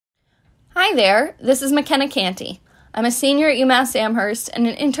Hi there, this is Mckenna Canty. I'm a senior at UMass Amherst and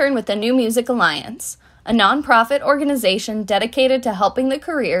an intern with the New Music Alliance, a nonprofit organization dedicated to helping the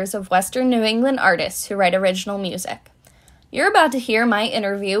careers of Western New England artists who write original music. You're about to hear my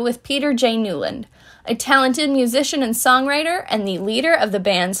interview with Peter J. Newland, a talented musician and songwriter and the leader of the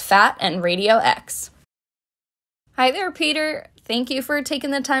bands Fat and Radio X. Hi there, Peter. Thank you for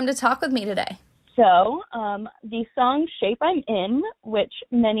taking the time to talk with me today. So, the song Shape I'm In, which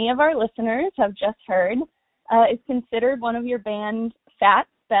many of our listeners have just heard, is considered one of your band's Fat's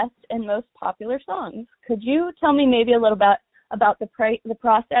best and most popular songs. Could you tell me maybe a little bit about the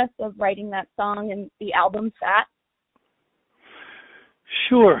process of writing that song and the album Fat?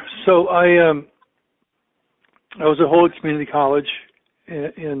 Sure. So I was at Holy Community College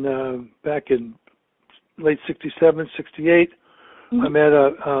in back in late '67, '68. I met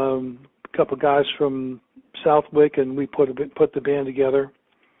a couple guys from Southwick, and we put the band together.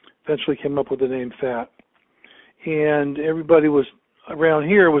 Eventually came up with the name Fat. And everybody was around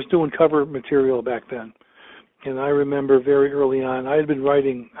here was doing cover material back then. And I remember very early on, I had been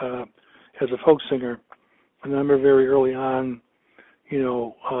writing as a folk singer, and I remember very early on,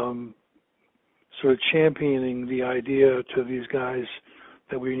 sort of championing the idea to these guys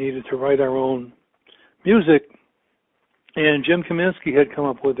that we needed to write our own music. And Jim Kaminsky had come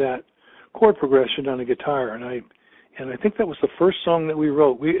up with that chord progression on a guitar, and I think that was the first song that we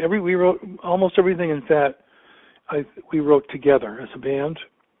wrote. We wrote almost everything in Fat. We wrote together as a band,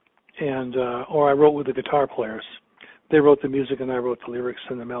 and or I wrote with the guitar players. They wrote the music, and I wrote the lyrics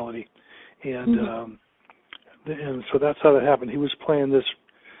and the melody, and so that's how that happened. He was playing this.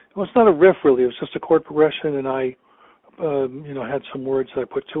 Well, it's not a riff really. It was just a chord progression, and I, had some words that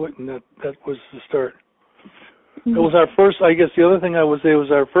I put to it, and that was the start. It was our first, I guess the other thing I would say, it was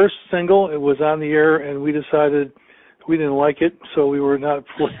our first single. It was on the air, and we decided we didn't like it, so we were not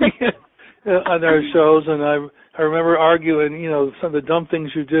playing it on our shows. And I remember arguing, some of the dumb things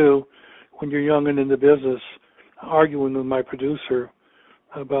you do when you're young and in the business, arguing with my producer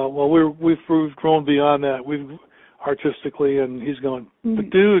about, well, we've grown beyond that. We've artistically, and he's going, but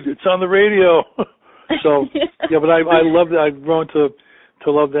dude, it's on the radio. So, yeah, but I loved it. I've grown to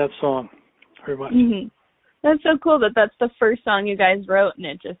love that song very much. Mm-hmm. That's so cool that that's the first song you guys wrote, and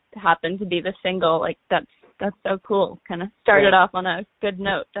it just happened to be the single. Like, that's so cool. Kind of started off on a good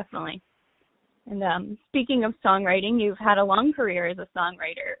note, definitely. And speaking of songwriting, you've had a long career as a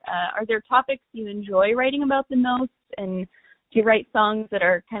songwriter. Are there topics you enjoy writing about the most? And do you write songs that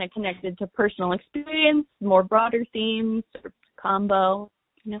are kind of connected to personal experience, more broader themes, or combo?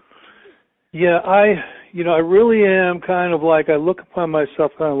 Yeah, I really am kind of like, I look upon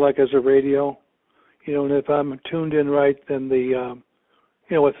myself kind of like as a radio. And if I'm tuned in right, then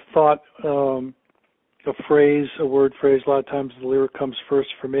a thought, a phrase, a word phrase, a lot of times the lyric comes first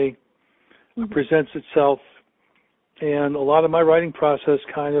for me, presents itself, and a lot of my writing process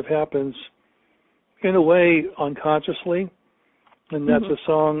kind of happens in a way unconsciously, and that's a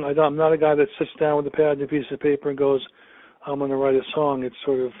song. I'm not a guy that sits down with a pad and a piece of paper and goes, I'm going to write a song. It's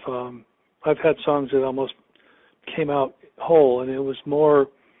sort of, I've had songs that almost came out whole, and it was more,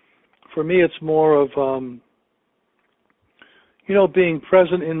 for me, it's more of, being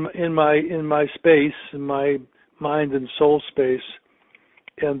present in my space, in my mind and soul space,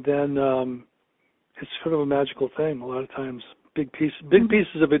 and then it's sort of a magical thing. A lot of times, big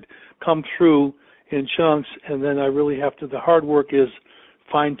pieces of it come through in chunks, and then I really have to. The hard work is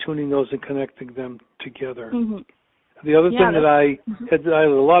fine-tuning those and connecting them together. The other thing that I had a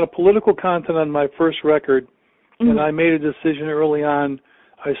lot of political content on my first record, and I made a decision early on.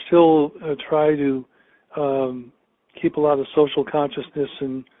 I still try to keep a lot of social consciousness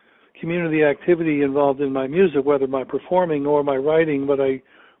and community activity involved in my music, whether my performing or my writing, but I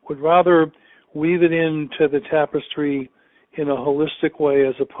would rather weave it into the tapestry in a holistic way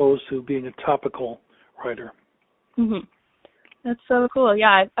as opposed to being a topical writer. That's so cool.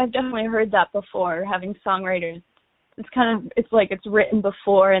 Yeah, I've definitely heard that before, having songwriters. It's like it's written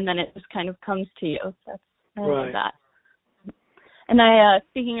before and then it just kind of comes to you. I love that. And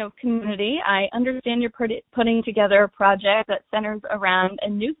speaking of community, I understand you're putting together a project that centers around a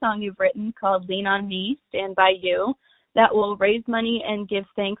new song you've written called Lean on Me, Stand By You, that will raise money and give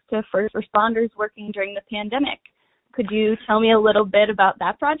thanks to first responders working during the pandemic. Could you tell me a little bit about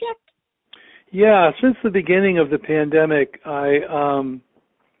that project? Yeah, since the beginning of the pandemic, I've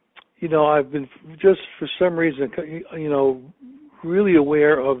been just for some reason, really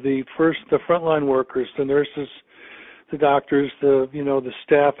aware of the frontline workers, the nurses, the doctors, the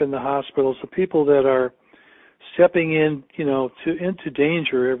staff in the hospitals, the people that are stepping in, into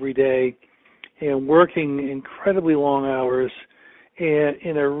danger every day and working incredibly long hours and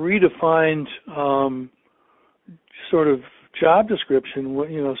in a redefined sort of job description.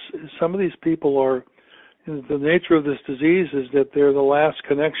 Some of these people are, the nature of this disease is that they're the last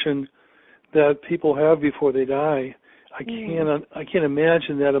connection that people have before they die. I can't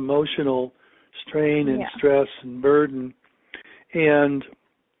imagine that emotional strain and stress and burden. And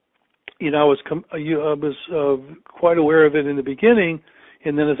I was quite aware of it in the beginning,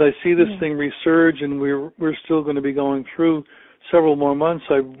 and then as I see this thing resurge, and we're still going to be going through several more months,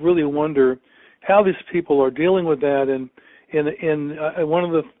 I really wonder how these people are dealing with that. And one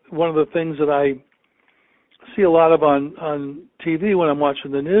of the things that I see a lot of on TV when I'm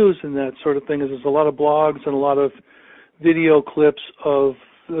watching the news and that sort of thing is there's a lot of blogs and a lot of video clips of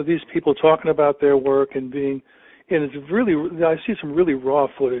these people talking about their work and it's really, I see some really raw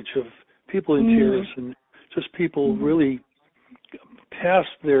footage of people in tears and just people really past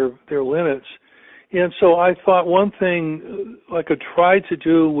their limits. And so I thought one thing I could try to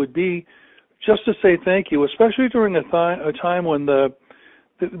do would be just to say thank you, especially during a time when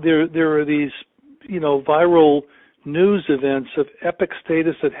there are these, viral news events of epic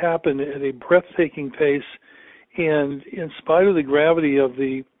status that happen at a breathtaking pace. And in spite of the gravity of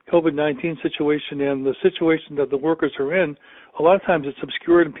the COVID-19 situation and the situation that the workers are in, a lot of times it's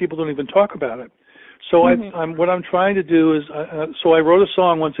obscured and people don't even talk about it. So what I'm trying to do is, so I wrote a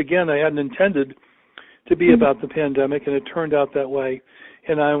song once again I hadn't intended to be about the pandemic, and it turned out that way.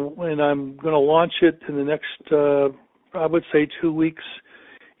 And I'm going to launch it in the next, I would say, 2 weeks,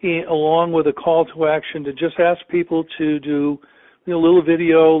 along with a call to action to just ask people to do a little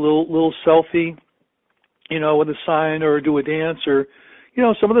video, little selfie, with a sign, or do a dance, or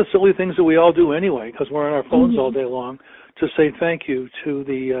some of the silly things that we all do anyway because we're on our phones all day long, to say thank you to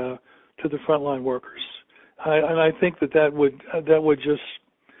the frontline workers. I think that would just,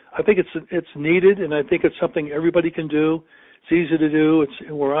 I think it's needed, and I think it's something everybody can do. It's easy to do.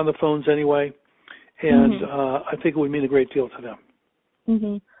 We're on the phones anyway, and I think it would mean a great deal to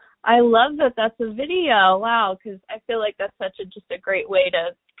them. I love that that's a video. Wow, because I feel like that's just a great way to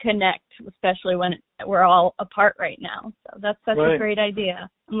connect, especially when we're all apart right now. So that's such a great idea.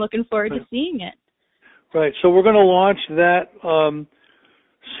 I'm looking forward to seeing it. Right. So we're going to launch that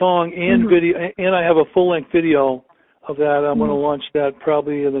song and video, and I have a full-length video of that. I'm going to launch that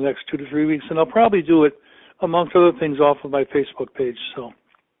probably in the next 2 to 3 weeks, and I'll probably do it, amongst other things, off of my Facebook page. So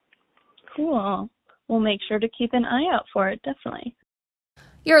cool. We'll make sure to keep an eye out for it, definitely.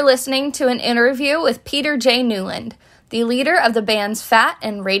 You're listening to an interview with Peter J. Newland, the leader of the bands Fat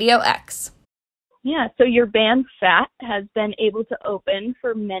and Radio X. Yeah, so your band Fat has been able to open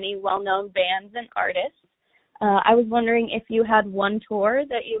for many well-known bands and artists. I was wondering if you had one tour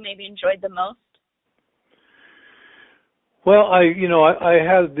that you maybe enjoyed the most. Well, I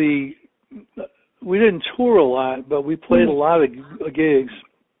had we didn't tour a lot, but we played a lot of gigs.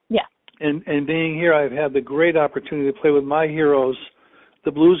 Yeah. And being here, I've had the great opportunity to play with my heroes,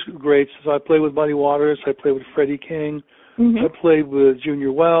 the blues greats. So I played with Muddy Waters, I played with Freddie King, I played with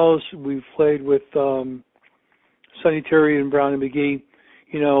Junior Wells, we played with Sonny Terry and Brown and McGee,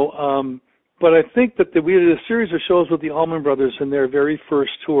 but I think that we did a series of shows with the Allman Brothers in their very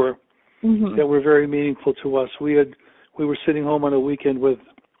first tour that were very meaningful to us. We were sitting home on a weekend with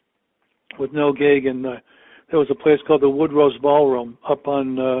no gig, and there was a place called the Woodrose Ballroom up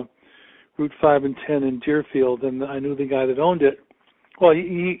on Route 5 and 10 in Deerfield, and I knew the guy that owned it. Well,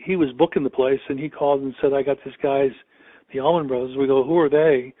 he was booking the place, and he called and said, I got this guy's, the Allman Brothers. We go, who are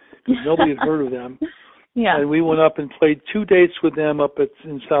they? Because nobody had heard of them. Yeah. And we went up and played 2 dates with them up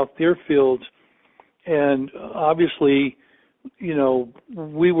in South Deerfield, and obviously,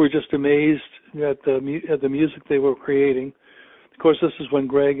 we were just amazed at the music they were creating. Of course, this is when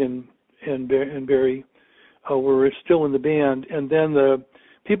Greg and Barry were still in the band, and then the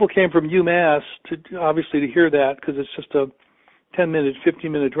people came from UMass to hear that, because it's just a 10-minute,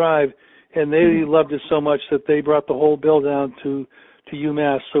 15-minute drive, and they loved it so much that they brought the whole bill down to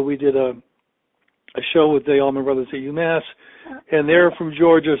UMass. So we did a show with the Allman Brothers at UMass, and they're from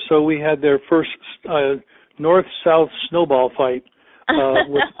Georgia, so we had their first north-south snowball fight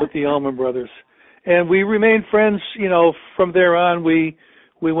with the Allman Brothers. And we remained friends, from there on. We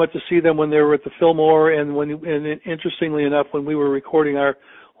went to see them when they were at the Fillmore, and interestingly enough, when we were recording our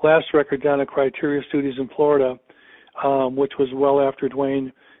last record down at Criteria Studios in Florida, which was well after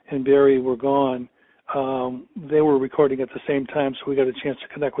Dwayne and Barry were gone, they were recording at the same time, so we got a chance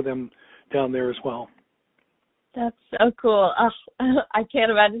to connect with them down there as well. That's so cool. I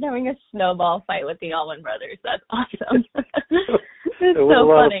can't imagine having a snowball fight with the Allman Brothers. That's awesome. It's it was so a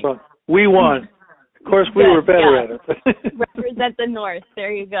lot funny. of fun. We won. Of course, we were better at it. Represent the North.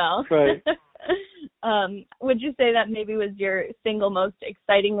 There you go. Right. Would you say that maybe was your single most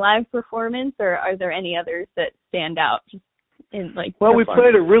exciting live performance, or are there any others that stand out? Just in like. Well, we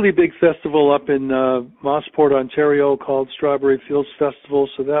played a really big festival up in Mossport, Ontario, called Strawberry Fields Festival.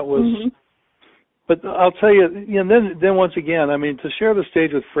 So that was. Mm-hmm. But I'll tell you, then once again, I mean, to share the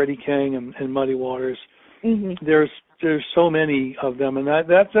stage with Freddie King and Muddy Waters, mm-hmm. there's so many of them, and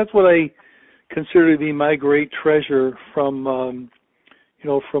that's what I consider to be my great treasure from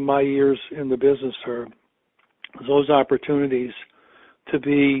from my years in the business, are those opportunities to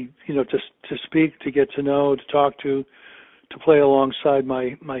be, to speak, to get to know, to talk to play alongside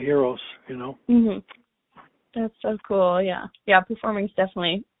my heroes, Mm-hmm. That's so cool. Yeah. Performing's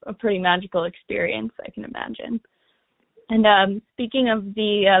definitely a pretty magical experience, I can imagine. And speaking of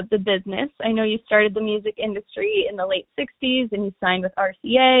the business, I know you started the music industry in the late 60s and you signed with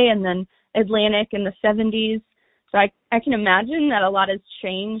RCA and then Atlantic in the 70s. So I can imagine that a lot has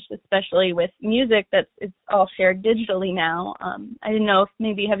changed, especially with music it's all shared digitally now. I didn't know if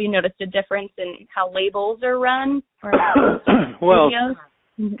maybe have you noticed a difference in how labels are run or well,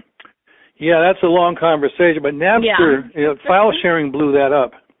 mm-hmm. Yeah, that's a long conversation, but Napster, file sharing blew that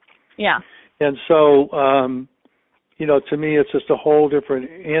up. Yeah. And so, to me, it's just a whole different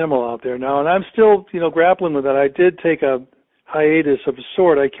animal out there now. And I'm still, grappling with that. I did take a hiatus of a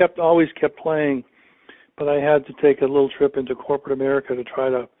sort. I always kept playing, but I had to take a little trip into corporate America to try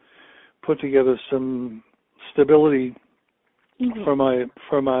to put together some stability mm-hmm. for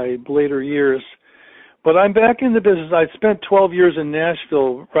my later years. But I'm back in the business. I spent 12 years in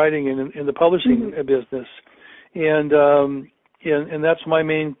Nashville writing in the publishing mm-hmm. business, and that's my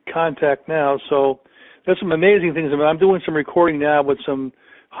main contact now. So there's some amazing things. I mean, I'm doing some recording now with some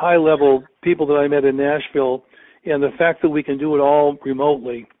high-level people that I met in Nashville, and the fact that we can do it all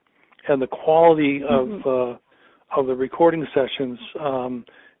remotely, and the quality mm-hmm. of the recording sessions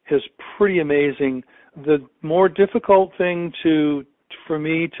is pretty amazing. The more difficult thing for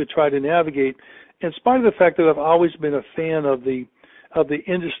me to try to navigate, in spite of the fact that I've always been a fan of the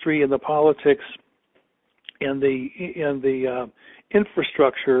industry and the politics and the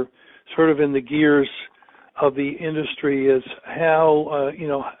infrastructure, sort of in the gears of the industry, is how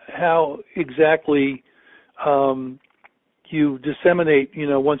exactly you disseminate.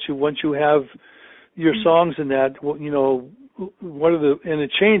 Once you have your songs in that, and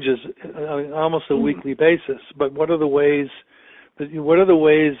it changes on almost a weekly basis. But what are the ways that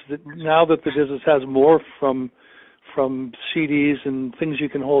now that the business has morphed from CDs and things you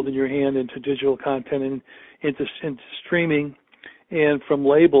can hold in your hand into digital content and into streaming, and from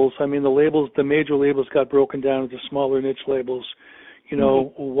labels? I mean, the major labels got broken down into smaller niche labels.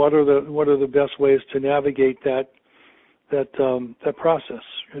 Mm-hmm. What are the best ways to navigate that process?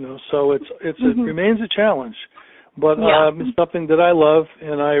 So it mm-hmm. remains a challenge, but it's something that I love,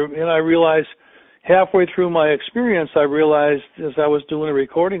 and I realize. Halfway through my experience, I realized as I was doing a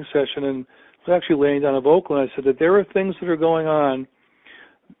recording session and was actually laying down a vocal, and I said that there are things that are going on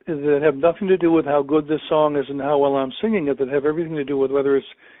that have nothing to do with how good this song is and how well I'm singing it, that have everything to do with whether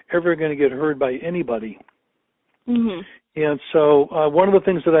it's ever going to get heard by anybody. Mm-hmm. And so one of the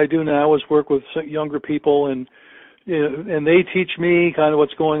things that I do now is work with younger people, and they teach me kind of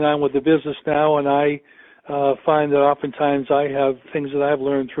what's going on with the business now, and I find that oftentimes I have things that I've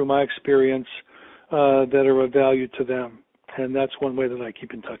learned through my experience that are of value to them, and that's one way that I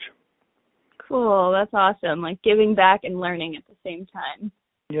keep in touch. Cool, that's awesome. Like giving back and learning at the same time.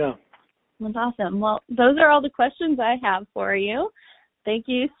 Yeah. That's awesome. Well, those are all the questions I have for you. Thank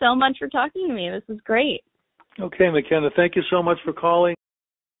you so much for talking to me. This was great. Okay, Mckenna, thank you so much for calling.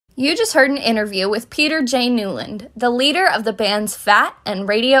 You just heard an interview with Peter J. Newland, the leader of the bands Fat and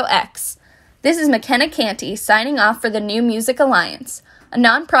Radio X. This is Mckenna Canty signing off for the New Music Alliance, a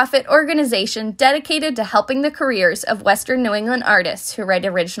nonprofit organization dedicated to helping the careers of Western New England artists who write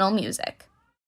original music.